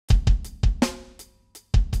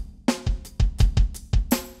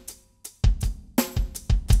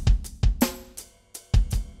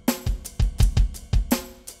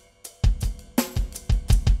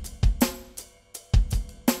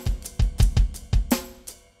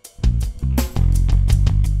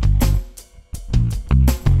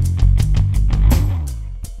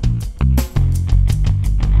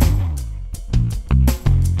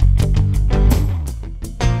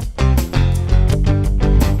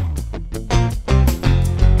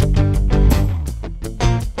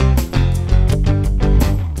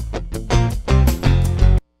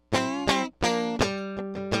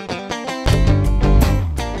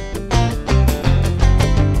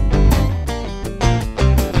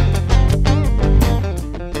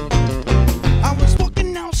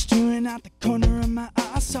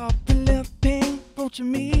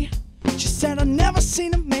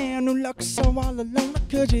alone, or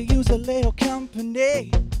could you use a little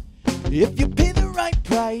company? If you pay the right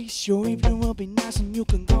price, your evening will be nice, and you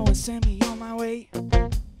can go and send me on my way.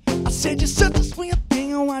 I said, you're such a sweet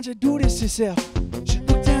thing, oh, why'd you do this yourself? She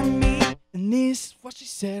looked at me, and this is what she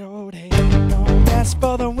said. Oh, they ain't no rest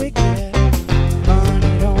for the wicked.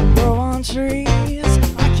 Money don't grow on trees.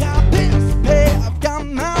 I got bills to pay, I've got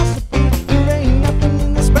mouths to feed. There ain't nothing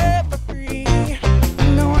in this world for free.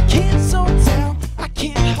 No, I can't slow down, I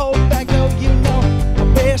can't hold back. Oh, you know, I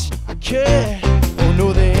wish I could. Oh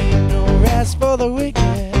no, there ain't no rest for the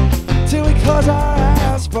wicked till we close our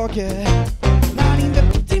eyes, fuck it. Not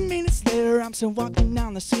even 15 minutes later, I'm still walking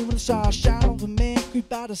down the street when I saw a shadow of a man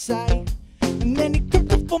creep out of sight. And then he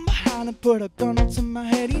crept up on my hand and put a gun up to my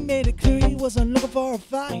head. He made it clear he wasn't looking for a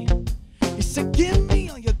fight. He said, give me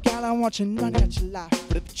all you got, I want you running at your life.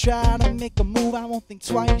 But if you try to make a move, I won't think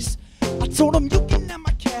twice. I told him, you can have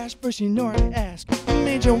my cash, first you know to ask. What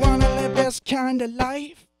made you wanna live this kind of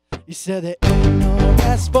life? He said, there ain't no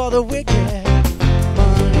rest for the wicked.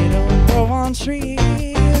 Money don't grow on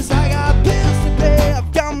trees. I got bills to pay,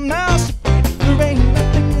 I've got mouths to feed. There ain't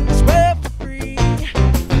nothing in this world for free.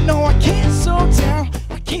 No, I can't slow down,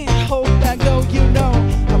 I can't hold back. Though you know,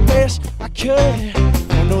 I wish I could.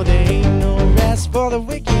 Oh no, there ain't no rest for the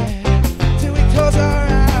wicked till we close our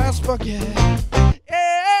eyes, fuck it.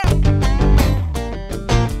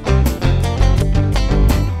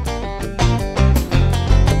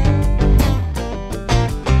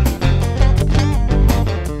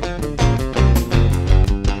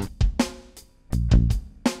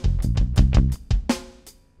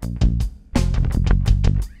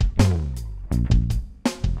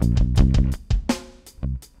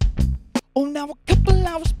 Oh, now a couple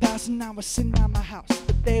hours passed and I was sitting at my house.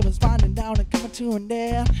 The day was winding down and coming to an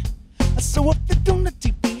end. So I flipped on the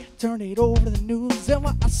TV, turned it over to the news, and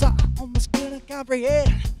what I saw, I almost couldn't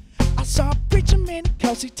comprehend. I saw a preacher man in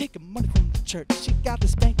Kelsey taking money from the church. She got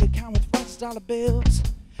this bank account with $5 bills.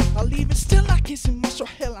 I'll leave it still like it's in Marshall.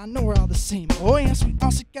 Hell, I know we're all the same. Oh yes, we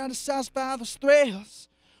also gotta satisfy those thrills.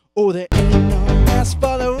 Oh, there ain't no rest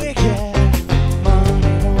for the wicked.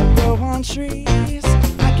 Money don't grow on trees.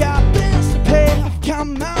 I got bills to pay, I've got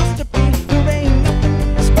mouths to feed. There ain't nothing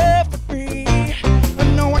in this world for free.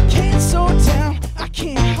 No, I can't slow down, I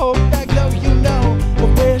can't hold back. Though you know, I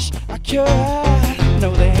wish I could.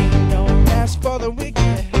 No, there ain't no rest for the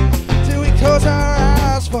wicked till we close our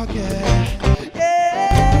eyes, fuck it.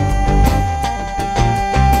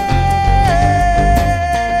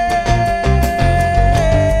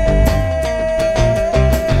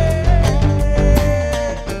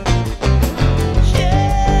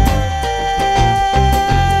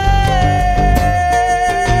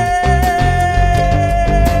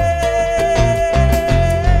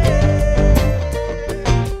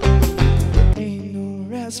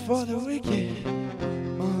 For the wicked,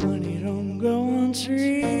 money don't grow on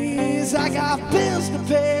trees. I got bills to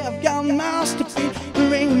pay, I've got mouths to feed.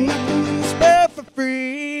 There ain't nothing in this world for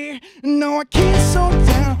free. No, I can't slow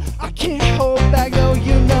down, I can't hold back. Oh,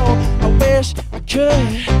 you know, I wish I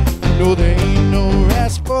could. No, there ain't no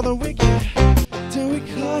rest for the wicked till we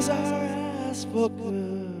close our eyes for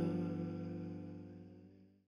good.